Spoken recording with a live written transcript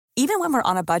Even when we're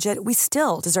on a budget, we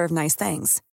still deserve nice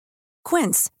things.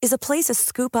 Quince is a place to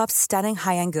scoop up stunning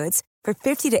high-end goods for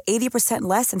 50 to 80%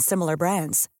 less than similar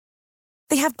brands.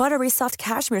 They have buttery soft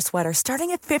cashmere sweaters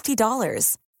starting at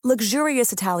 $50,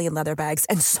 luxurious Italian leather bags,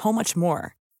 and so much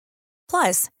more.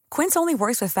 Plus, Quince only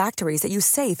works with factories that use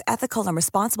safe, ethical, and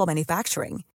responsible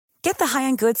manufacturing. Get the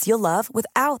high-end goods you'll love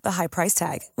without the high price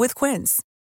tag with Quince.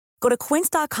 Go to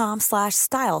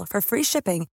quince.com/style for free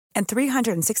shipping and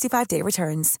 365-day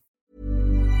returns.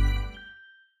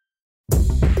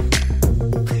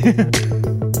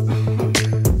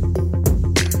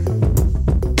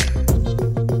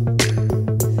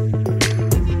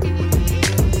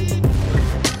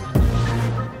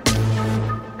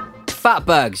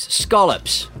 Fatbergs,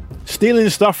 scallops, Stealing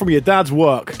stuff from your dad's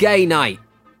work. gay night,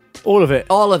 All of it.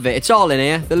 all of it. It's all in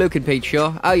here. The Luke and Pete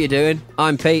Show. How you doing?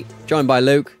 I'm Pete, joined by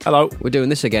Luke. Hello. We're doing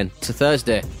this again. It's a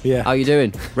Thursday. Yeah. How you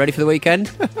doing? Ready for the weekend?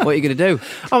 What are you going to do?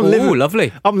 living.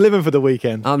 Lovely. I'm living for the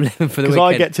weekend. I'm living for the Because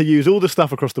weekend. I get to use all the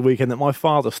stuff across the weekend that my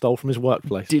father stole from his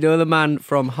workplace. Do you know the man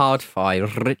from Hard-Fi,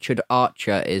 Richard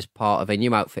Archer, is part of a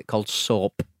new outfit called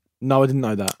Soap? No, I didn't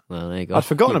know that. Well, there you go. I'd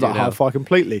forgotten You do about now. Hard-Fi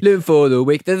completely. Living for the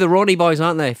week. They're the Ronnie boys,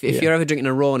 aren't they? If Yeah. you're ever drinking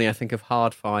a Ronnie, I think of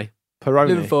Hard-Fi.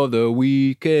 Living Peroni. for the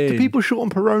weekend. Do people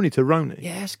shorten Peroni to Roni?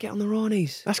 Yes, get on the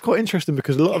Ronnies. That's quite interesting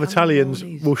because a lot of Get on the Italians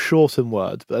Ronnies. will shorten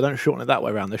words, but they don't shorten it that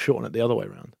way around. They shorten it the other way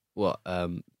around. What?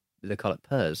 They call it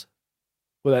pers.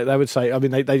 Well, they would say, I mean,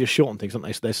 they just shorten things, don't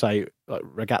they? So they say, like,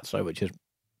 ragazzo, which is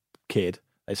kid,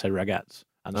 they say ragazz.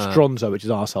 And stronzo, which is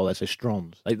arsehole, they say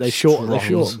strons. They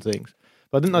shorten things.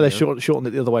 But I didn't know they shortened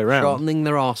it the other way around. Shortening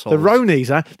their arseholes. The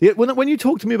Ronies, when you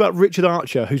talk to me about Richard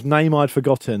Archer, whose name I'd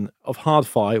forgotten, of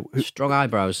Hard-Fi, Strong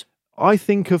eyebrows. I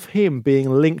think of him being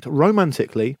linked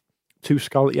romantically to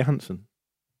Scarlett Johansson.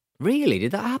 Really?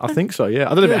 Did that happen? I think so, yeah.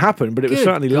 I don't know if it happened, but it was Good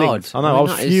certainly God. linked. I know, I mean, I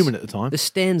was that is- fuming at the time. The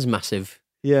stain's massive.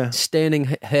 Yeah.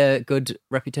 Staining her good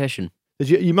reputation.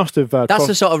 You must have... That's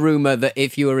the sort of rumour that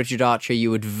if you were Richard Archer, you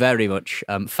would very much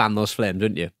fan those flames,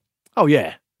 wouldn't you? Oh,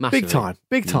 yeah. Massively.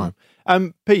 Big time.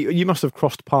 Pete, you must have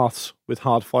crossed paths with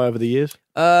Hard-Fi over the years.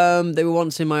 They were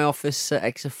once in my office at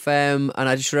XFM, and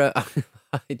I just wrote...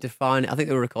 I define it. I think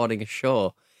they were recording a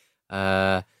show,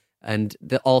 and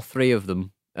all three of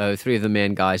them, three of the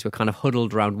main guys, were kind of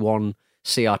huddled around one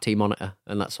CRT monitor,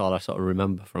 and that's all I sort of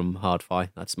remember from Hard-Fi.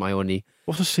 That's my only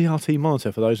What's a CRT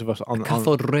monitor for those of us on...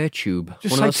 cathode ray tube.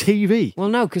 Just One say of those- TV. Well,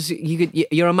 no, because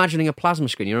you're imagining a plasma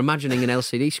screen. You're imagining an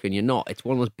LCD screen. You're not. It's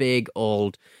one of those big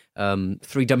old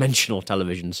three-dimensional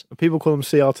televisions. People call them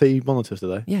CRT monitors, do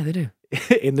they? Yeah, they do.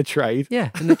 In the trade.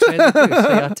 Yeah, in the trade they do,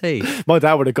 CRT. My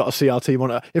dad would have got a CRT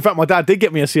monitor. In fact, my dad did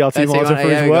get me a CRT monitor for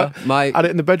there his we work. go. Had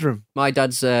it in the bedroom. My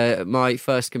dad's, my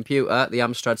first computer, the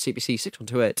Amstrad CPC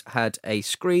 6128, had a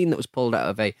screen that was pulled out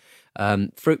of a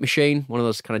fruit machine, one of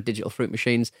those kind of digital fruit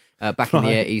machines, back in the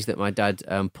 80s that my dad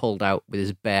pulled out with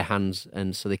his bare hands.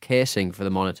 And so the casing for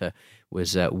the monitor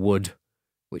was wood,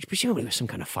 which presumably was some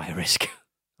kind of fire risk.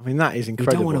 I mean, that is You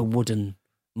incredible. don't want a wooden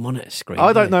monitor screen. I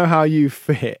do don't you? know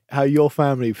how your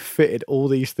family fitted all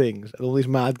these things and all these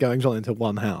mad goings on into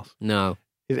one house. No.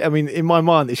 I mean, in my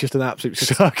mind, it's just an absolute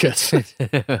circus. What's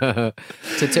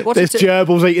There's it?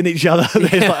 gerbils eating each other.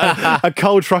 There's like a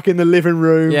coal truck in the living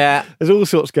room. Yeah. There's all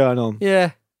sorts going on.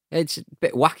 Yeah. It's a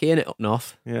bit wacky, isn't it, up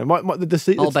north? Yeah.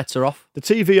 All bets are off. The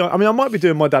TV, I mean, I might be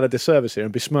doing my dad a disservice here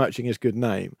and besmirching his good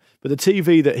name, but the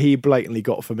TV that he blatantly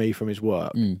got for me from his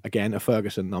work, again, a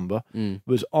Ferguson number,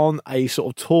 was on a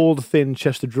sort of tall, thin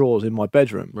chest of drawers in my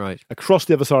bedroom, Right. across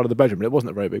the other side of the bedroom. But it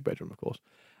wasn't a very big bedroom, of course.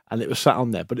 And it was sat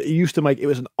on there. But it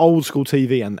was an old school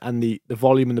TV, and the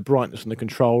volume and the brightness and the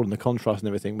control and the contrast and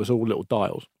everything was all little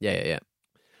dials. Yeah.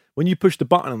 When you pushed the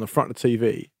button on the front of the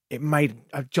TV, it made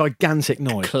a gigantic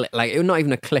noise. Like, it was not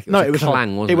even a click, it was a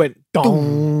clang, wasn't it? It went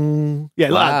dong. Yeah,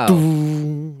 like Wow. that.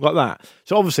 Dong, like that.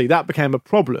 So obviously that became a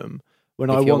problem when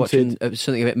If I you're wanted... watching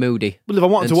something a bit moody. Well, if I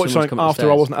wanted and to watch someone's something come after I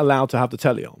upstairs. wasn't allowed to have the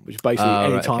telly on, which is basically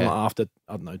any right, time okay. after,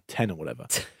 I don't know, 10 or whatever.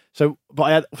 So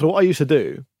what I used to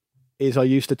do is I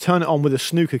used to turn it on with a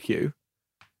snooker cue.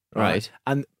 Right.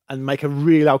 And make a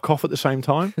really loud cough at the same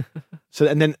time.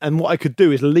 And what I could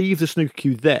do is leave the snooker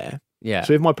cue there. Yeah.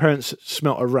 So if my parents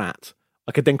smelt a rat,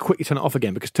 I could then quickly turn it off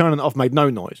again because turning it off made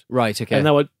no noise. Right, okay. And they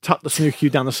would tuck the snooker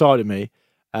cue down the side of me.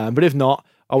 But if not,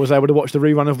 I was able to watch the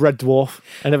rerun of Red Dwarf,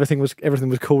 and everything was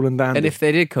cool and dandy. And if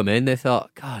they did come in, they thought,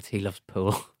 God, he loves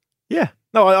pool. yeah,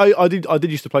 no, I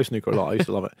did used to play snooker a lot. I used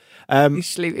to love it. He's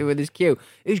sleeping with his cue.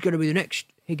 Who's going to be the next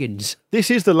Higgins? This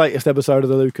is the latest episode of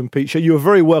the Luke and Pete Show. You are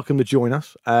very welcome to join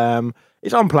us.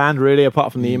 It's unplanned, really,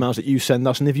 apart from the emails that you send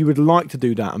us. And if you would like to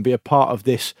do that and be a part of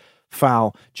this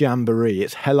foul jamboree.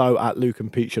 It's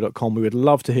hello@lukeandpeacher.com. We would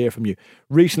love to hear from you.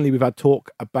 Recently, we've had talk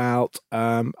about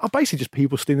basically just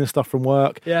people stealing stuff from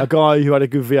work. Yeah. A guy who had a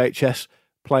good VHS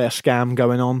player scam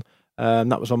going on.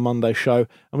 That was on Monday's show.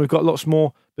 And we've got lots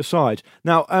more besides.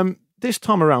 Now, this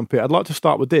time around, Pete, I'd like to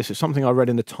start with this. It's something I read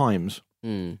in the Times.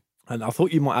 And I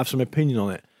thought you might have some opinion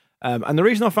on it. And the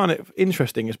reason I found it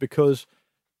interesting is because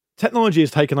technology has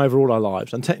taken over all our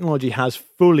lives, and technology has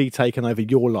fully taken over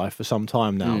your life for some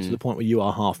time now, to the point where you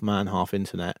are half man, half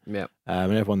internet. Yeah.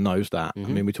 And everyone knows that. I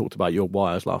mean, we talked about your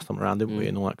wires last time around, didn't we,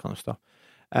 and all that kind of stuff.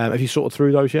 Have you sorted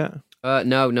through those yet?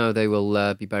 No, they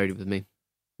will be buried with me.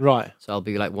 Right. So I'll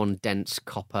be like one dense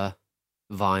copper,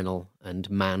 vinyl, and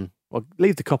man. Well,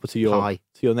 leave the copper to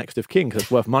your next of kin, because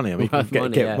it's worth money. I mean, you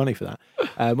can get money for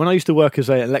that. When I used to work as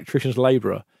an electrician's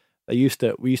labourer, we used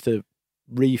to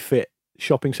refit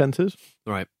shopping centres.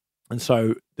 Right. And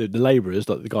so the labourers,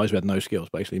 like the guys who had no skills,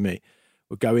 basically me,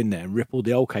 would go in there and rip all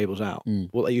the old cables out.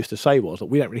 What they used to say was that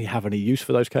we don't really have any use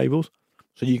for those cables,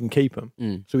 so you can keep them.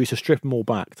 So we used to strip them all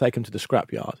back, take them to the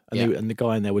scrapyard, and the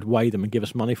guy in there would weigh them and give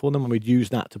us money for them, and we'd use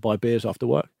that to buy beers after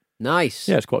work. Nice.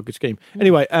 Yeah, it's quite a good scheme.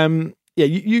 Anyway,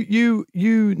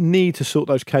 you need to sort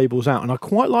those cables out, and I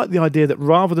quite like the idea that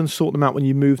rather than sort them out when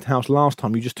you moved house last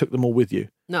time, you just took them all with you.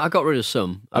 No, I got rid of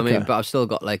some. I mean, but I've still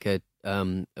got like a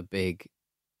big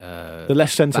the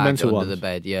less sentimental bag ones under the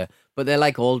bed. Yeah, but they're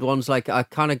like old ones. Like I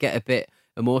kind of get a bit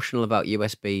emotional about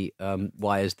USB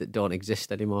wires that don't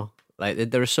exist anymore.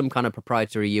 Like there are some kind of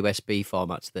proprietary USB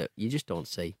formats that you just don't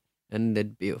see, and they're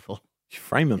beautiful.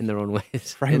 Frame them in their own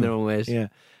ways. Their own ways. Yeah.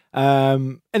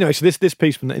 Anyway, so this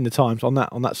piece in the Times on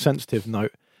that sensitive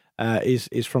note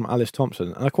is from Alice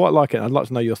Thompson, and I quite like it. I'd like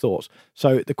to know your thoughts.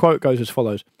 So the quote goes as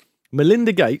follows: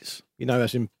 Melinda Gates,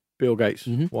 as in Bill Gates'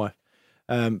 wife,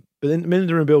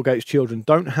 Melinda and Bill Gates' children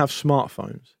don't have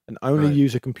smartphones and only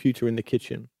use a computer in the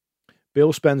kitchen.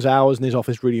 Bill spends hours in his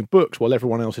office reading books while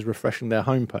everyone else is refreshing their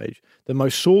homepage. The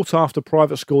most sought-after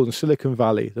private school in Silicon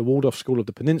Valley, the Waldorf School of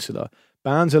the Peninsula,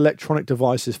 bans electronic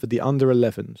devices for the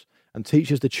under-11s and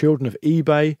teaches the children of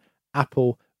eBay,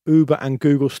 Apple, Uber and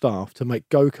Google staff to make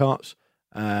go-karts,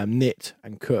 knit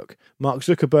and cook. Mark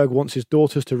Zuckerberg wants his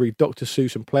daughters to read Dr.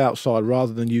 Seuss and play outside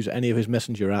rather than use any of his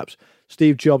messenger apps.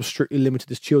 Steve Jobs strictly limited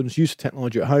his children's use of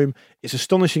technology at home. It's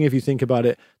astonishing if you think about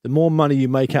it. The more money you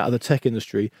make out of the tech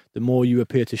industry, the more you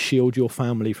appear to shield your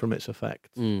family from its effects.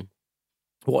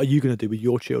 What are you going to do with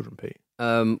your children, Pete?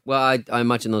 Well, I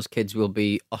imagine those kids will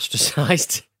be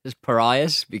ostracised as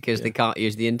pariahs because they can't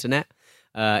use the internet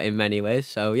in many ways.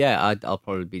 So yeah, I'll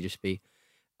probably just be.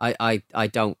 I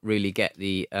don't really get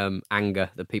the anger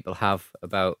that people have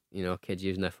about kids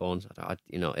using their phones.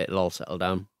 It'll all settle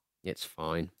down. It's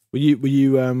fine.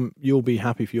 You'll be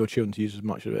happy for your children to use as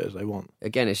much of it as they want.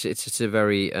 Again, it's just a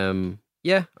very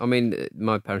I mean,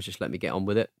 my parents just let me get on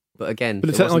with it. But again,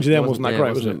 the technology then wasn't that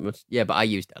great, was it? Much, yeah, but I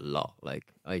used it a lot. Like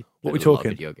what are we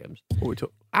talking? Video games. What we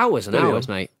talk? Hours and hours,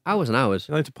 mate. Hours and hours.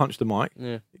 You need to punch the mic.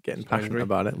 Yeah, getting passionate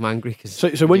about it. I'm angry because.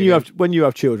 So when you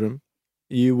have children,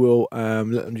 you will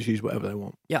let them just use whatever they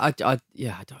want. Yeah,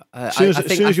 As soon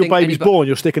as your baby's born,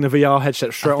 you're sticking a VR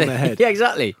headset straight on their head. Yeah,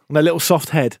 exactly. On their little soft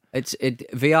head.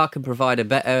 VR can provide a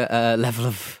better level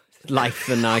of life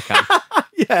than I can.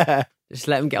 Yeah. Just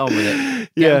let them get on with it.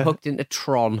 Get them hooked into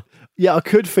Tron. Yeah, I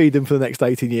could feed them for the next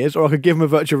 18 years, or I could give them a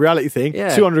virtual reality thing,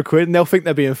 £200, and they'll think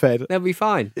they're being fed. They'll be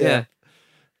fine. Yeah.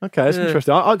 Okay, that's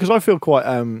interesting. Because I feel quite.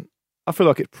 I feel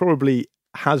like it probably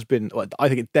has been. I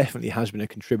think it definitely has been a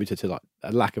contributor to like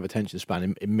a lack of attention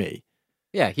span in me.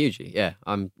 Yeah, hugely. Yeah,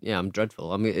 I'm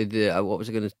dreadful. I mean, what was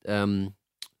I going to?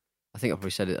 I think I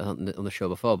probably said it on the show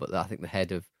before, but I think the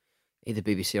head of either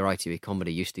BBC or ITV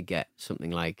Comedy used to get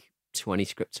something like 20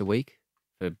 scripts a week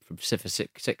for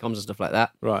sitcoms and stuff like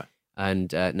that. Right.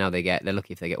 And now they're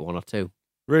lucky if they get one or two.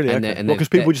 Really? Because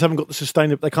people just haven't got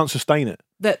they can't sustain it.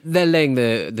 They're laying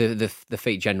the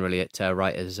feet generally at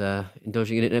writers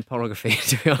indulging in internet pornography,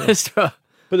 to be honest. But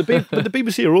the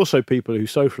BBC are also people who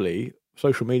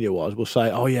social media wise, will say,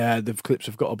 "Oh yeah, the clips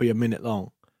have got to be a minute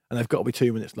long, and they've got to be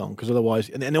 2 minutes long, because otherwise,"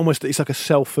 and almost it's like a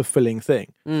self-fulfilling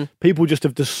thing. People just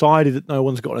have decided that no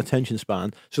one's got an attention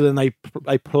span, so then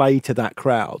they play to that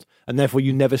crowd, and therefore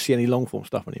you never see any long form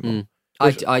stuff anymore.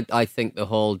 I think the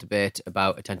whole debate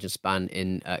about attention span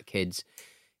in kids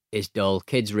is dull.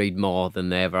 Kids read more than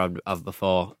they ever have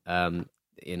before.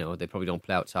 They probably don't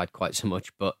play outside quite so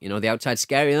much, but the outside's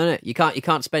scary, isn't it? You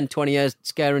can't spend 20 years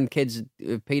scaring kids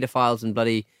of paedophiles and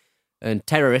bloody and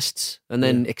terrorists, and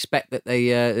then expect that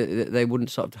they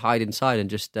wouldn't sort of hide inside and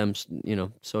just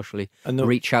socially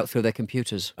reach out through their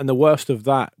computers. And the worst of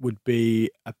that would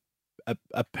be a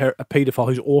paedophile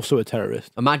who's also a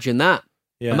terrorist. Imagine that.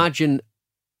 Yeah. Imagine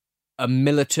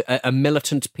a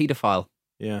militant paedophile.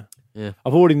 Yeah. Yeah.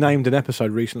 I've already named an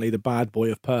episode recently, The Bad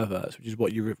Boy of Perverts, which is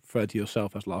what you referred to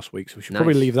yourself as last week. So we should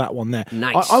probably leave that one there.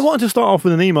 Nice. I wanted to start off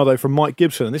with an email, though, from Mike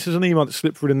Gibson. And this is an email that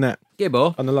slipped through the net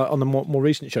Gibbo. on the more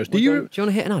recent shows. Do you want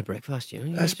to hit an ad break first?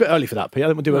 It's a bit early for that, Pete. I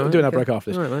think we'll do an ad break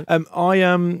after this. Right.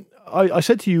 I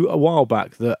said to you a while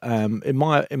back that in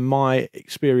my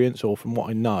experience, or from what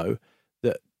I know,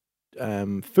 that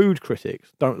food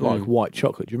critics don't like white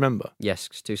chocolate. Do you remember? Yes,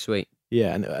 it's too sweet.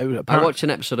 Yeah, and I watched an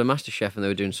episode of MasterChef and they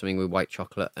were doing something with white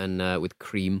chocolate and with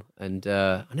cream. And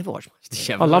I never watched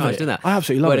MasterChef. I love it. Doing that. I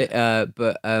absolutely love it.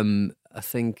 But I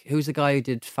think who's the guy who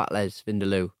did Fat Les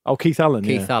Vindaloo? Oh, Keith Allen.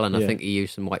 Keith Allen. I think he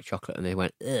used some white chocolate and they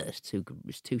went, it's too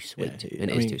sweet. Yeah, and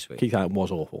it is too sweet. Keith Allen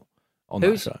was awful on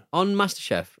that show. On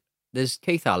MasterChef? There's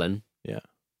Keith Allen. Yeah.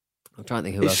 I'm trying to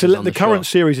think who else is on the current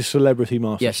series is Celebrity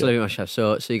MasterChef. Yeah, Celebrity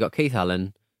MasterChef. So you got Keith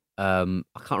Allen. I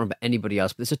can't remember anybody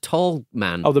else, but there's a tall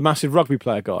man. Oh, the massive rugby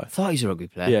player guy. I thought he's a rugby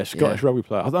player. Yeah, Scottish rugby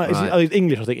player. He's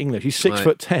English. I think English. He's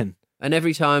 6'10". And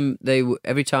every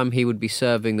time he would be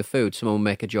serving the food, someone would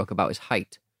make a joke about his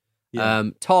height. Yeah.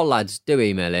 Tall lads, do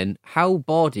email in. How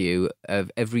bored are you of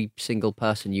every single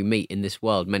person you meet in this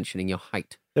world mentioning your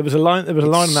height? There was a line in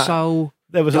that. So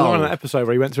there was a line in that episode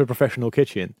where he went to a professional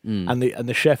kitchen, and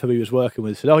the chef who he was working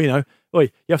with said, "Oh, you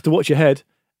have to watch your head."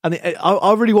 And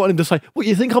I really wanted him to say, "What,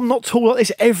 you think I'm not tall like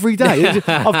this every day?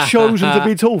 I've chosen to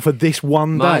be tall for this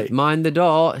one day." Mind the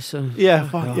door.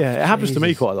 It happens to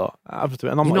me quite a lot. It happens to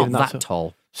me, and I'm You're not even that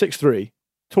tall. 6'3",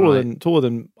 taller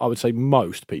than I would say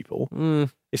most people.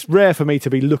 It's rare for me to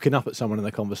be looking up at someone in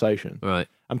a conversation, right?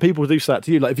 And people do say that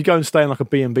to you. Like if you go and stay in like a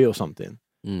B&B or something,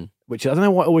 which I don't know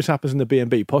what always happens in the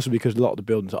B&B, possibly because a lot of the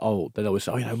buildings are old. They always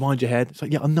say, mind your head. It's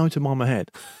like, yeah, I know to mind my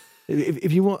head.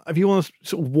 If you want to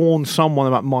sort of warn someone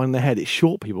about minding their head, it's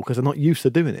short people because they're not used to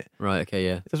doing it. Right, okay,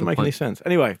 yeah. It doesn't make any sense.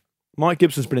 Anyway, Mike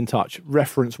Gibson's been in touch,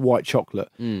 reference white chocolate.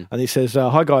 And he says,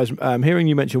 hi guys, hearing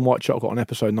you mention white chocolate on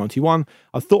episode 91,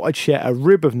 I thought I'd share a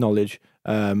rib of knowledge,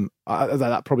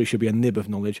 that probably should be a nib of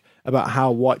knowledge, about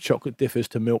how white chocolate differs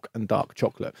to milk and dark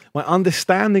chocolate. My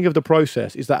understanding of the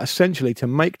process is that essentially to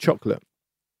make chocolate,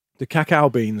 the cacao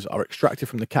beans are extracted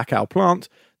from the cacao plant,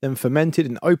 then fermented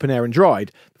in open air and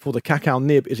dried before the cacao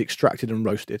nib is extracted and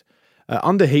roasted.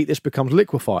 Under heat, this becomes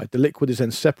liquefied. The liquid is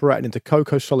then separated into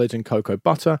cocoa solids and cocoa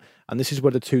butter, and this is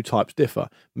where the two types differ.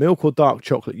 Milk or dark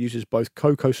chocolate uses both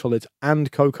cocoa solids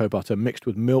and cocoa butter mixed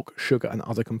with milk, sugar, and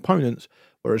other components,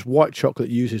 whereas white chocolate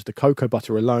uses the cocoa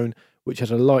butter alone, which has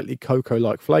a lightly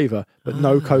cocoa-like flavour, but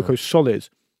no cocoa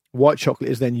solids. White chocolate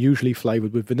is then usually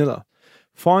flavoured with vanilla.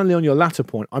 Finally, on your latter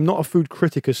point, I'm not a food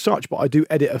critic as such, but I do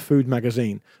edit a food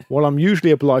magazine. While I'm usually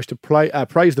obliged to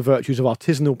praise the virtues of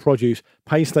artisanal produce,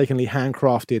 painstakingly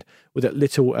handcrafted with as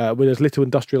little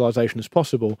industrialisation as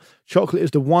possible, chocolate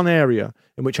is the one area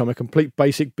in which I'm a complete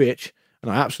basic bitch,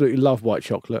 and I absolutely love white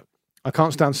chocolate. I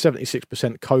can't stand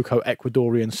 76% cocoa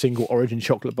Ecuadorian single origin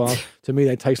chocolate bars. To me,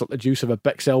 they taste like the juice of a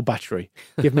Bexel battery.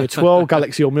 Give me a 12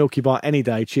 Galaxy or Milky Bar any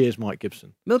day. Cheers, Mike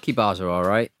Gibson. Milky Bars are all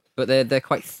right. But they're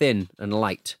quite thin and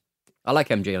light. I like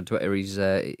MJ on Twitter. He's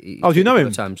do you know him?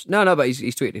 Times. No, but he's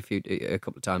tweeted a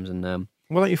couple of times, and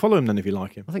why don't you follow him then if you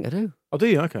like him? I think I do. Oh, do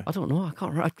you? Okay. I don't know. I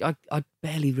can't. I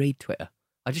barely read Twitter.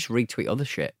 I just retweet other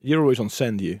shit. You're always on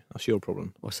send. That's your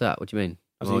problem. What's that? What do you mean?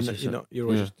 You're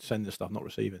always just sending stuff, not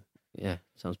receiving. Yeah,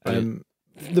 sounds brilliant.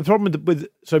 The problem with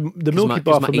the Milky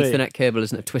Bar for me, my Ethernet cable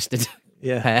isn't a twisted.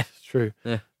 Yeah, it's true.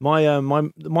 Yeah. My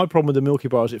problem with the Milky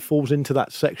Bar is it falls into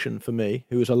that section for me,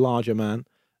 who is a larger man,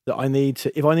 that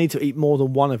if I need to eat more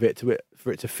than one of it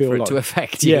for it to feel like to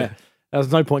affect you. Yeah,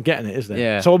 there's no point getting it, is there?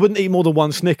 Yeah. So I wouldn't eat more than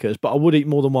one Snickers, but I would eat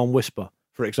more than one Whisper,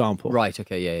 for example. Right.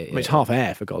 Okay. Yeah. I mean, it's half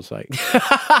air, for God's sake. Tell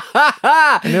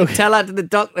that to the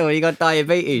doctor when you got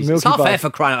diabetes. It's half air, for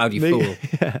crying out loud, you fool.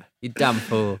 Yeah. You damn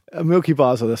fool. Milky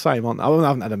Bars are the same, aren't they? I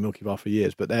haven't had a Milky Bar for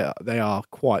years, but they are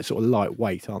quite sort of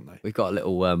lightweight, aren't they? We've got a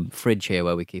little fridge here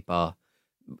where we keep our,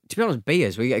 to be honest,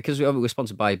 beers. Because we're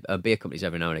sponsored by beer companies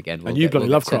every now and again. And you bloody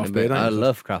love craft beer, don't you? I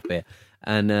love craft beer.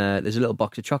 And there's a little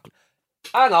box of chocolate.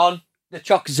 Hang on. The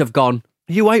chocolates have gone.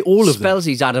 You ate all of them.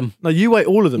 Spellsies, Adam. No, you ate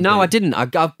all of them. No, I didn't.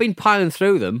 I've been piling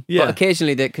through them. Yeah. But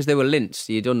occasionally, because they were lints,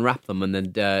 you'd unwrap them and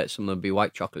then some of them would be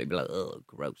white chocolate. You'd be like, oh,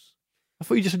 gross. I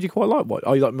thought you just said you quite like white.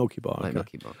 Oh, you like Milky Bar. I like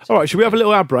Milky Bar. All right, should we have a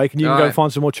little ad break and you can go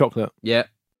find some more chocolate? Yeah.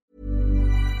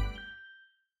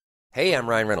 Hey, I'm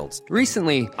Ryan Reynolds.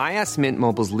 Recently, I asked Mint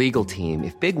Mobile's legal team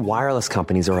if big wireless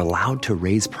companies are allowed to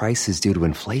raise prices due to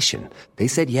inflation. They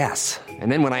said yes.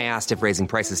 And then when I asked if raising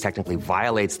prices technically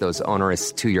violates those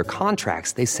onerous 2-year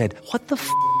contracts, they said, what the f***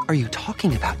 are you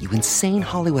talking about, you insane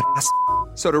Hollywood ass f-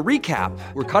 So to recap,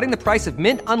 we're cutting the price of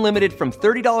Mint Unlimited from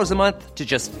 $30 a month to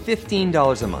just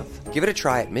 $15 a month. Give it a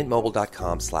try at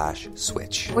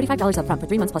mintmobile.com/switch. $45 up front for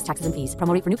 3 months plus taxes and fees.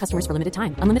 Promo rate for new customers for limited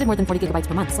time. Unlimited more than 40 gigabytes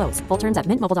per month. Slows full terms at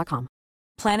mintmobile.com.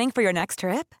 Planning for your next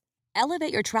trip?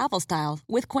 Elevate your travel style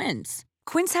with Quince.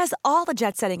 Quince has all the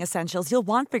jet-setting essentials you'll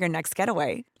want for your next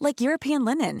getaway, like European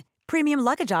linen, premium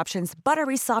luggage options,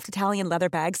 buttery soft Italian leather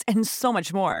bags, and so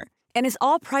much more. And is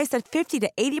all priced at 50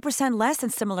 to 80% less than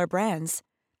similar brands.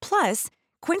 Plus,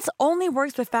 Quince only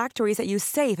works with factories that use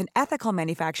safe and ethical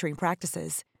manufacturing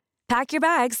practices. Pack your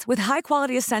bags with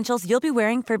high-quality essentials you'll be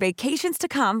wearing for vacations to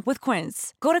come with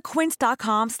Quince. Go to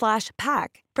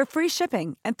quince.com/pack for free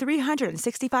shipping and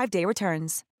 365-day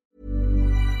returns.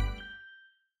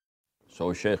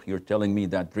 So, Sheikh, you're telling me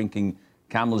that drinking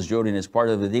camel's urine is part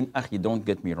of the din? You don't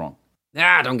get me wrong.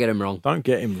 Don't get him wrong. Don't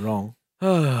get him wrong.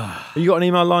 You got an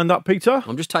email lined up, Peter?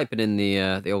 I'm just typing in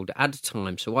the old ad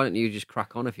time, so why don't you just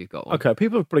crack on if you've got one? Okay,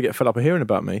 people will probably get fed up of hearing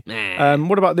about me. Nah.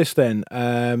 What about this then?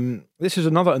 This is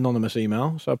another anonymous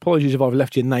email, so apologies if I've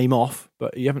left your name off,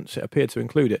 but you haven't appeared to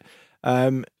include it.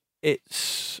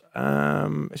 It's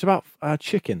about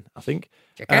chicken, I think.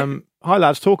 Chicken? Hi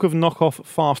lads, talk of knockoff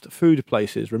fast food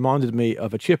places reminded me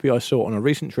of a chippy I saw on a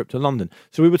recent trip to London.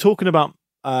 So we were talking about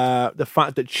the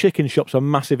fact that chicken shops are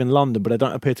massive in London, but they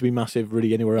don't appear to be massive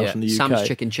really anywhere else in the UK. Sam's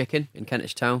Chicken in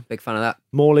Kentish Town. Big fan of that.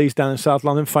 Morley's down in South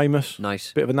London, famous.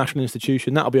 Nice. Bit of a national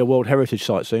institution. That'll be a World Heritage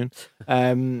Site soon.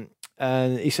 And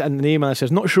he sent an email that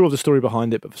says, not sure of the story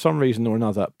behind it, but for some reason or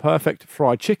another, Perfect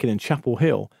Fried Chicken in Chapel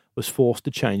Hill was forced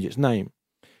to change its name.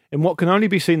 In what can only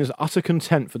be seen as utter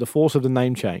contempt for the force of the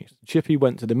name change, Chippy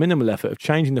went to the minimal effort of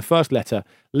changing the first letter,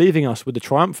 leaving us with the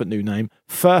triumphant new name,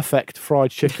 Ferfect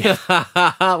Fried Chicken.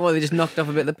 Well, they just knocked off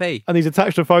a bit of the P. And he's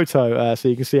attached a photo so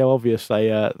you can see how obvious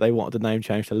they wanted the name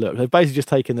change to look. They've basically just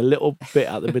taken a little bit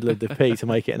out the middle of the P to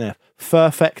make it an F.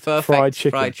 Ferfect Fried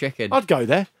Chicken. I'd go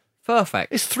there.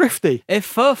 Perfect. It's thrifty.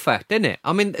 It's perfect, isn't it?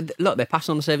 I mean, look, they're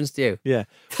passing on the savings to you. Yeah.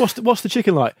 What's the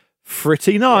chicken like?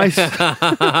 Pretty nice.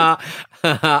 I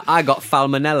got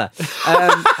salmonella.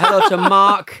 Hello to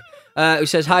Mark, who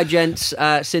says, hi, gents.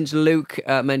 Since Luke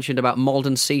mentioned about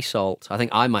Malden sea salt, I think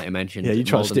I might have mentioned. Yeah, you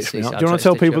tried to Malden stitch me sea up. Do you want to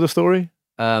tell people the story?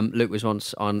 Luke was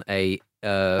once on an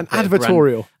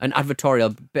advertorial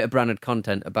bit of branded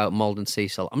content about Malden sea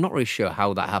salt. I'm not really sure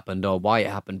how that happened or why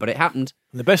it happened, but it happened.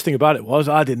 And the best thing about it was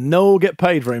I didn't get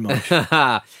paid very much.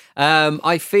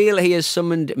 I feel he has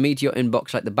summoned me to your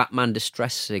inbox like the Batman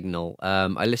distress signal.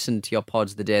 I listened to your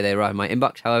pods the day they arrived in my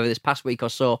inbox. However, this past week or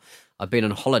so, I've been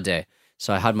on holiday,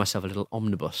 so I had myself a little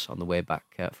omnibus on the way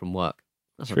back from work.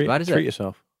 That's not too bad, is it? Treat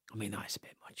yourself. I mean, that's a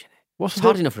bit much, isn't it? It's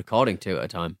hard enough recording 2 at a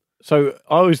time. So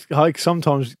I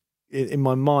sometimes in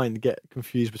my mind get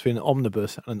confused between an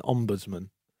omnibus and an ombudsman.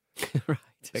 Right.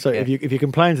 Okay. So if you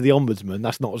complain to the ombudsman,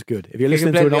 that's not as good. If you're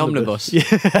listening to an omnibus,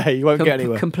 yeah, you won't get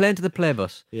anywhere. Complain to the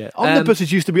playbus. Yeah,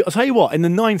 omnibuses used to be. I'll tell you what. In the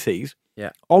 90s,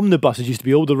 omnibuses used to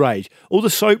be all the rage. All the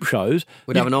soap shows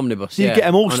would have an omnibus. You get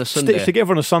them all stitched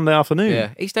together on a Sunday afternoon.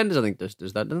 Yeah, EastEnders I think does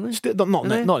that, doesn't they?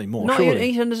 Not anymore. Not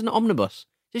surely. EastEnders an omnibus.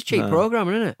 Just cheap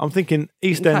programming, isn't it? I'm thinking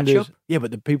EastEnders. Yeah,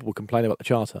 but the people would complain about the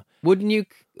charter. Would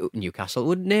Newcastle?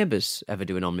 Would Neighbours ever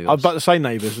do an omnibus? I was about to say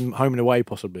Neighbours and Home and Away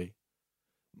possibly.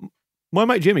 My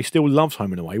mate Jimmy still loves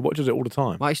Home and Away. He watches it all the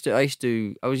time. I used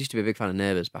to be a big fan of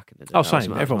Neighbours back in the day. Oh,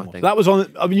 same. Everyone was. That was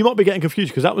on. I mean, you might be getting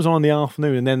confused because that was on in the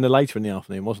afternoon and then later in the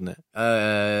afternoon, wasn't it?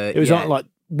 It was on like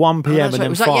 1 p.m. and then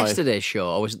was 5. Was that yesterday's show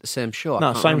or was it the same show?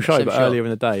 No, same show, but earlier in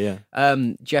the day. Yeah.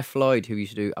 Jeff Floyd, who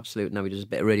used to do Absolute, now he does a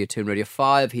bit of Radio 2 and Radio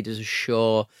 5. He does a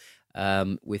show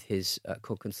with his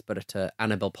co-conspirator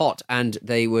Annabelle Pott, and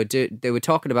they were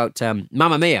talking about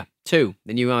Mamma Mia 2,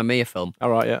 the new Mamma Mia film. All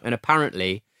right, yeah. And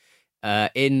apparently,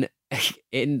 in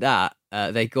that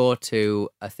they go to,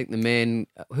 I think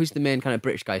who's the main kind of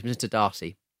British guy? Mr.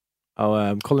 Darcy.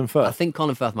 Oh, Colin Firth. I think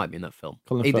Colin Firth might be in that film.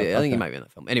 I think he might be in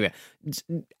that film. Anyway,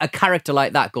 a character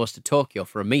like that goes to Tokyo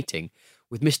for a meeting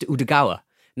with Mr. Udagawa.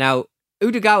 Now,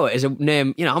 Udagawa is a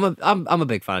name, I'm a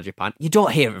big fan of Japan. You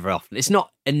don't hear it very often. It's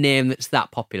not a name that's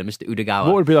that popular, Mr. Udagawa.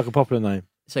 What would be like a popular name?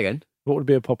 Say again? What would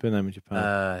be a popular name in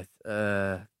Japan?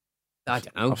 I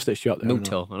don't know. I've stitched you up there.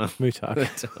 Muto.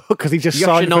 Muto. Because he just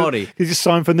Yoshinori.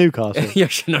 signed for Newcastle.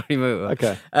 Yoshinori Muto.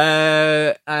 Okay.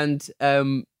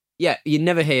 You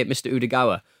never hear Mr.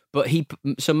 Udagawa. But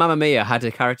so Mamma Mia had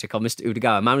a character called Mr.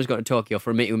 Udagawa. Man was going to Tokyo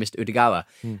for a meeting with Mr. Udagawa.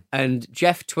 And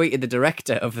Jeff tweeted the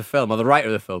director of the film, or the writer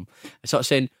of the film, sort of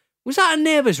saying, was that a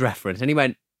Neighbours reference? And he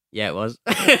went, yeah, it was.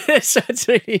 So it's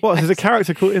really what, there's a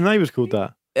character in Neighbours called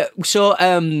that? So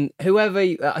whoever,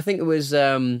 I think it was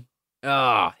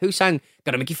Who sang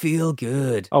 "Gotta Make You Feel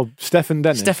Good"? Oh, Stephen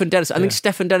Dennis. Stephen Dennis. I think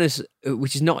Stephen Dennis,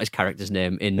 which is not his character's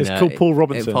name in. It's called Paul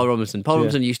Robinson. Paul Robinson. Paul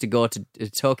Robinson used to go to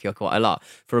Tokyo quite a lot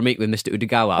for a meet with Mr.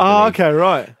 Udagawa. Oh, okay,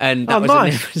 right. And that was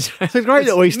nice. It's a great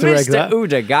little Easter egg. Mr.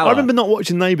 Udagawa. I remember not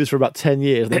watching Neighbours for about 10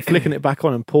 years, then flicking it back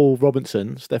on, and Paul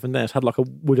Robinson, Stephen Dennis, had like a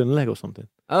wooden leg or something.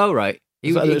 Oh, right.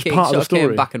 He part of the sort of story.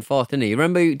 came back and forth, didn't he?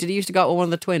 Remember? Did he used to go out with one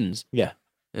of the twins? Yeah.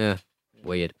 Yeah.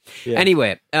 Weird. Yeah.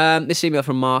 Anyway, this email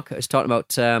from Mark is talking about.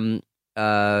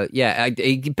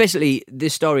 Basically,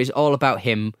 this story is all about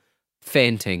him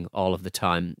fainting all of the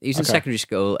time. He's in secondary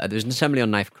school. There was an assembly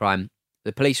on knife crime.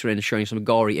 The police were in showing some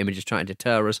gory images trying to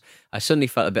deter us. I suddenly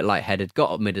felt a bit lightheaded,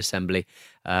 got up mid-assembly,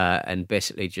 and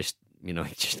basically just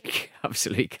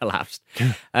absolutely collapsed.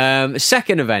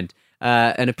 Second event.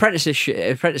 An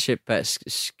apprenticeship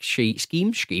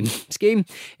scheme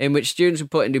in which students were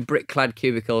put into brick-clad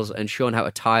cubicles and shown how to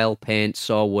tile, paint,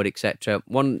 saw wood, etc.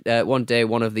 One day,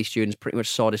 one of these students pretty much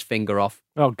sawed his finger off.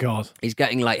 Oh, God. He's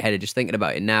getting lightheaded just thinking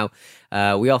about it now.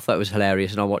 We all thought it was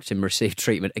hilarious, and I watched him receive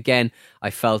treatment. Again,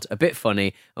 I felt a bit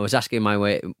funny. I was asking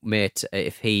my mate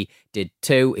if he did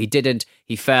too. He didn't.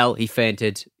 He fell. He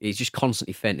fainted. He's just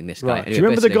constantly fainting, this guy. Right. Anyway, do you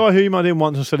remember the guy who you might in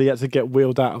once and said he had to get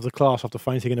wheeled out of the class after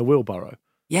fainting in a wheelbarrow?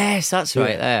 Yes, that's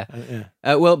right there.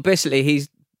 Yeah. Well, basically, he's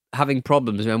having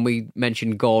problems when we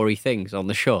mention gory things on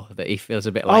the show that he feels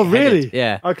a bit like. Oh, really?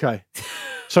 Yeah. Okay.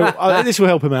 So this will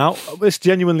help him out. This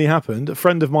genuinely happened. A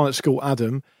friend of mine at school,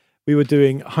 Adam, we were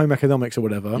doing home economics or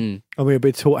whatever, and we were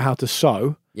being taught how to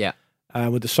sew. Yeah.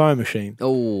 With the sewing machine.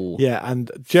 Oh. Yeah,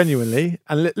 and genuinely,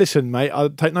 and listen, mate, I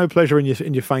take no pleasure in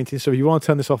your fainting, so if you want to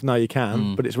turn this off now, you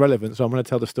can, but it's relevant, so I'm going to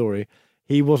tell the story.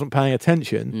 He wasn't paying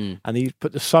attention, and he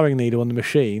put the sewing needle on the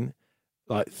machine,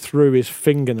 like through his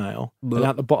fingernail, and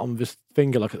out the bottom of his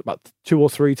finger, like about 2 or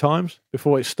 3 times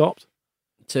before it stopped.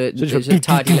 So it's a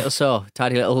tidy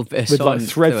little bit of with saw like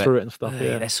thread through through it and stuff.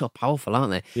 Yeah, they're so powerful,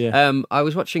 aren't they? Yeah. I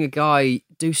was watching a guy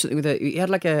do something with he had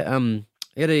like a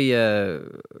he had a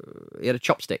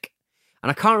chopstick, and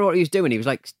I can't remember what he was doing. He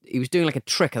was doing like a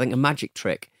trick, I think a magic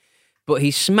trick, but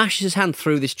he smashes his hand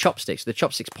through this chopstick, so the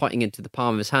chopstick's pointing into the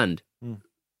palm of his hand, and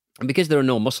because there are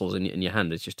no muscles in your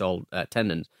hand, it's just all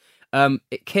tendons.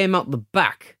 It came out the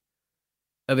back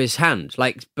of his hand,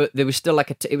 but there was still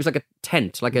it was like a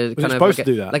tent, like a Was kind it of supposed to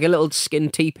do that? like a little skin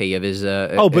teepee of his.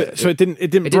 So it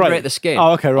didn't break the skin.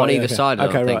 Oh, okay, right. On either okay. side, I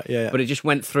don't think. Right, yeah. But it just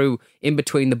went through in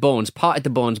between the bones, parted the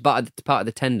bones, parted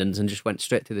the tendons, and just went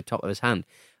straight through the top of his hand.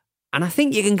 And I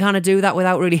think you can kind of do that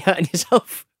without really hurting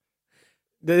yourself.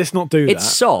 Let's not do that. It's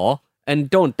sore.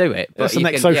 And don't do it. That's the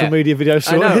next social media video.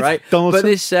 I know, right? Donaldson. But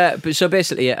this, so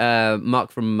basically,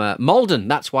 Mark from Malden.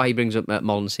 That's why he brings up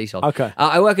Malden Sea Salt. Okay.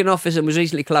 I work in an office and was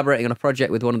recently collaborating on a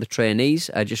project with one of the trainees.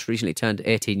 Just recently turned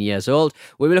 18 years old.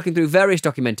 We were looking through various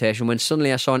documentation when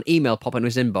suddenly I saw an email pop in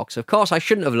his inbox. Of course, I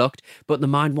shouldn't have looked, but the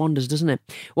mind wanders, doesn't it?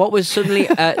 What was suddenly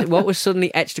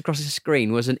etched across his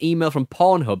screen was an email from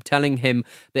Pornhub telling him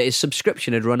that his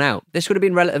subscription had run out. This would have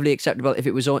been relatively acceptable if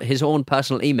it was his own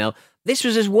personal email. This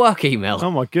was his work email. Oh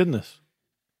my goodness!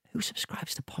 Who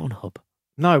subscribes to Pornhub?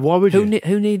 No, why would you?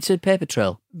 Who needs a paper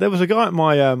trail? There was a guy at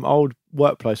my old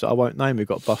workplace that I won't name who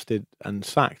got busted and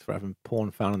sacked for having porn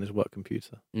found on his work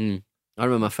computer. I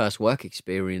remember my first work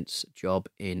experience job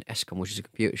in Escom, which is a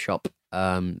computer shop.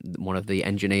 One of the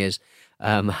engineers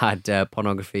had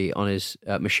pornography on his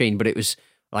machine, but it was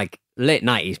like late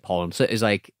 90s porn, so it was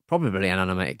like probably an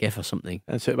animated GIF or something.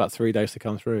 And it took about 3 days to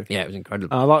come through. Yeah, it was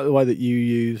incredible. And I like the way that you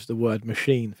use the word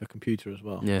machine for computer as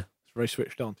well. Yeah. It's very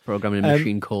switched on. Programming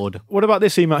machine code. What about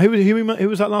this email? Who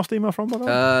was that last email from, by the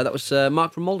way? That was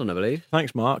Mark from Malden, I believe.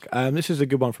 Thanks, Mark. This is a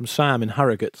good one from Sam in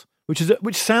Harrogate, which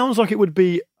sounds like it would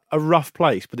be a rough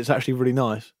place, but it's actually really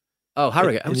nice. Oh,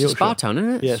 Harrogate. It's a spa town,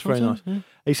 isn't it? Yeah, it's very nice. Yeah.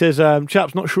 He says,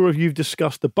 chaps, not sure if you've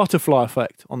discussed the butterfly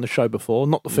effect on the show before,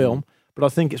 not the film, but I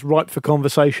think it's ripe for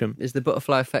conversation. Is the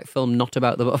Butterfly Effect film not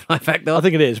about the Butterfly Effect, though? I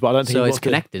think it is, but I don't think so. It's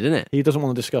connected, isn't it? He doesn't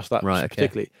want to discuss that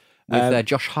particularly. With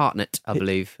Josh Hartnett, I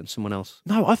believe, and someone else.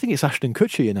 No, I think it's Ashton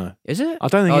Kutcher, you know. Is it? I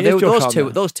don't think it is Josh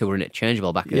Hartnett. Those two were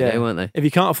interchangeable back in the day, weren't they? If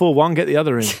you can't afford one, get the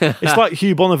other in. It's like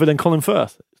Hugh Bonneville and Colin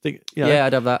Firth. Yeah,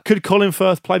 I'd have that. Could Colin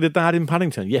Firth play the dad in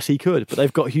Paddington? Yes, he could, but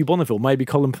they've got Hugh Bonneville. Maybe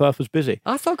Colin Firth was busy.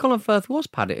 I thought Colin Firth was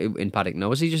in Paddington. No,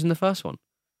 was he just in the first one?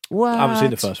 What? I haven't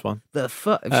seen the first one.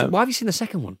 Why have you seen the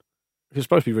second one? It's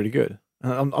supposed to be really good.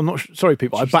 I'm not sorry,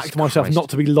 people. Jesus, I backed myself not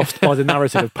to be lost by the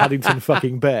narrative of Paddington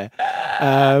fucking Bear.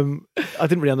 I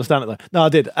didn't really understand it though. No, I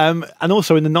did. And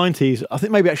also in the 90s, I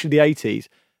think maybe actually the 80s,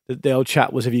 the old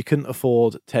chat was if you couldn't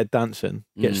afford Ted Danson,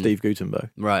 get Steve Guttenberg.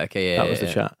 Right. Okay. Yeah. That was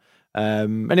the chat.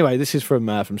 Anyway, this is from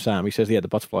Sam. He says, "Yeah, the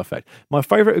butterfly effect. My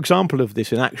favourite example of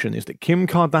this in action is that Kim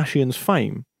Kardashian's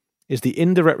fame is the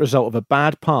indirect result of a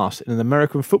bad pass in an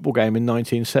American football game in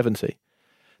 1970.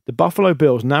 The Buffalo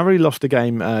Bills narrowly lost the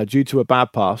game due to a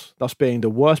bad pass, thus being the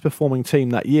worst performing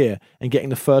team that year and getting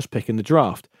the first pick in the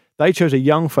draft. They chose a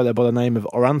young fellow by the name of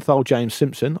Orenthal James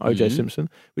Simpson, O.J. Simpson,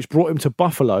 which brought him to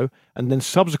Buffalo and then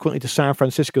subsequently to San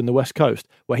Francisco on the West Coast,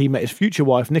 where he met his future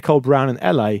wife, Nicole Brown, in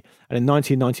L.A., and in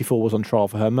 1994 was on trial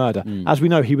for her murder. As we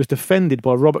know, he was defended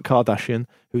by Robert Kardashian,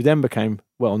 who then became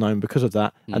well known because of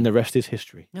that, and the rest is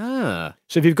history. Ah.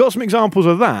 So if you've got some examples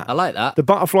of that, I like that. the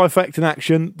butterfly effect in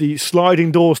action, the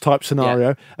sliding doors type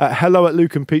scenario,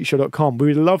 hello@lukeandpeteshow.com. We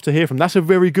would love to hear from. That's a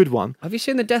very good one. Have you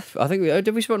seen the death? I think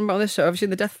did we spoke about this? Have you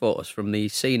seen the death photos from the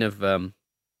scene of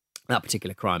that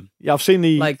particular crime? Yeah, I've seen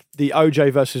the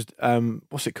OJ versus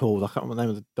what's it called? I can't remember the name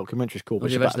of the documentary. It's called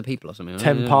OJ versus the People or something.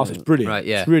 10 parts. It's brilliant. Right,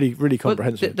 yeah. It's really, really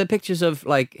comprehensive. The pictures of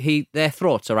their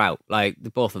throats are out,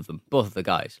 both of the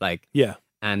guys, yeah.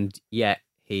 And yet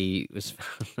he was.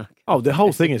 The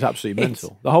whole thing is absolutely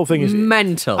mental. The whole thing is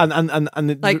mental,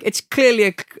 and it's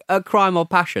clearly a crime or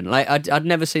passion. I'd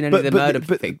never seen any of the murder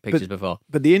pictures before.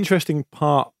 But the interesting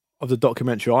part of the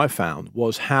documentary I found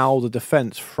was how the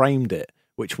defense framed it,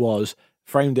 which was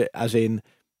framed it as in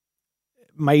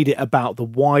made it about the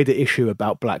wider issue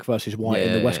about black versus white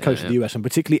in the West Coast of the US, and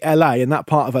particularly LA and that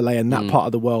part of LA and that part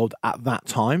of the world at that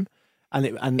time.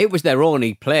 And it was their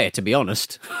only play, to be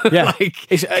honest. Yeah,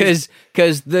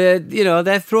 because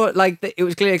their throat, it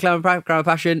was clearly a crime of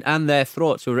passion, and their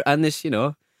throats were, and this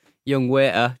young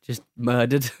waiter just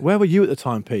murdered. Where were you at the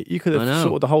time, Pete? You could have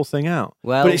sorted the whole thing out.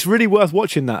 Well, but it's really worth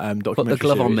watching that documentary. Put the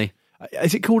glove series. on me.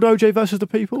 Is it called OJ versus the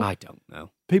People? I don't know.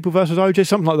 People versus OJ,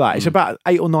 something like that. It's about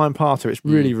 8 or 9 parter. It's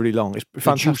really, really long. It's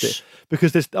fantastic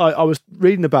because I was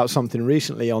reading about something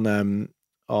recently on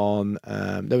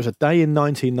there was a day in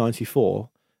 1994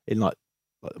 in it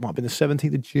might have been the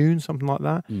 17th of June, something like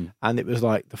that, and it was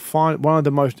like one of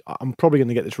the most. I'm probably going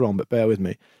to get this wrong, but bear with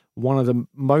me. One of the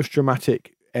most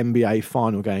dramatic NBA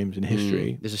final games in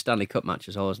history. There's a Stanley Cup match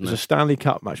as well, isn't there? There's a Stanley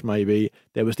Cup match, maybe.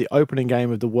 There was the opening game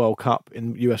of the World Cup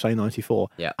in USA '94,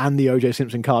 and the O.J.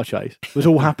 Simpson car chase. It was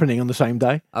all happening on the same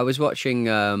day. I was watching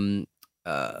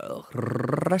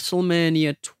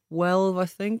WrestleMania 12, I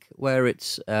think, where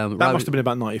it's that must have been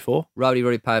about '94.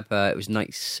 Roddy Piper. It was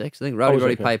 '96, I think.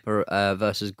 Roddy Piper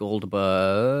versus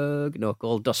Goldberg. No,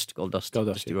 Goldust.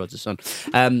 Dusty Rhodes' son.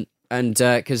 And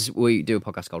because we do a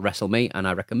podcast called Wrestle Me, and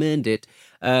I recommend it.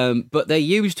 But they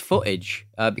used footage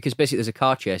because basically there's a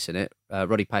car chase in it.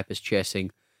 Roddy Piper's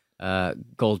chasing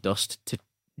Goldust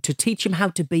to teach him how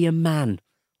to be a man.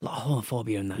 A lot of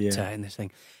homophobia in that in this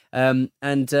thing.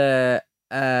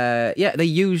 They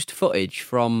used footage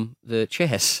from the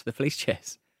chase, the police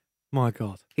chase. My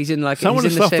God, he's in some of the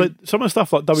stuff like WWF. Some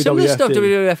of the stuff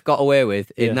WWF got away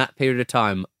with in that period of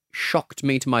time shocked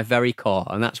me to my very core,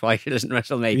 and that's why you listen to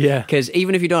Wrestle Me. Yeah, because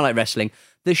even if you don't like wrestling,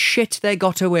 the shit they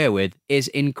got away with is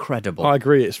incredible. I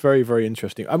agree. It's very, very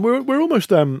interesting, and we're almost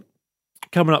coming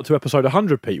up to episode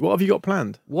 100. Pete, what have you got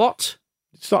planned? What?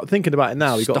 Start thinking about it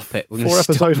now. We've got 4 We're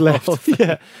episodes left.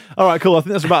 Yeah. All right, cool. I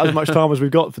think that's about as much time as we've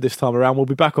got for this time around. We'll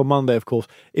be back on Monday, of course.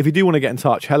 If you do want to get in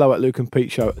touch,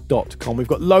 hello@lukeandpeteshow.com. We've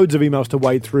got loads of emails to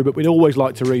wade through, but we'd always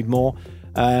like to read more.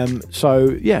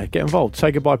 Get involved.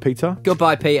 Say goodbye, Peter.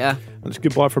 Goodbye, Peter. And it's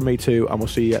goodbye from me too, and we'll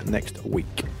see you next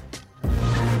week.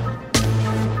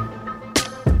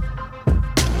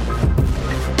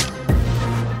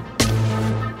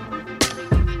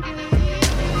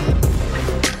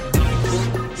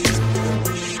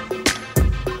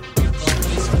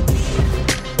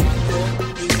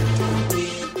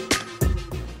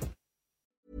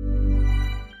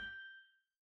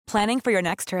 Planning for your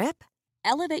next trip?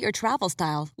 Elevate your travel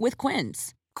style with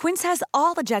Quince. Quince has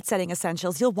all the jet-setting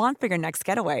essentials you'll want for your next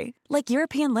getaway, like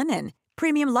European linen,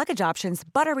 premium luggage options,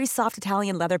 buttery soft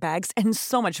Italian leather bags, and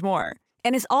so much more.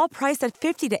 And is all priced at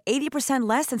 50 to 80%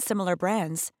 less than similar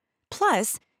brands.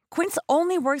 Plus, Quince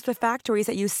only works with factories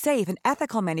that use safe and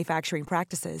ethical manufacturing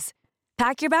practices.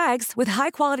 Pack your bags with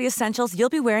high-quality essentials you'll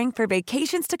be wearing for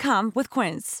vacations to come with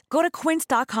Quince. Go to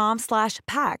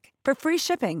quince.com/pack for free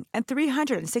shipping and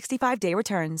 365-day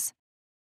returns.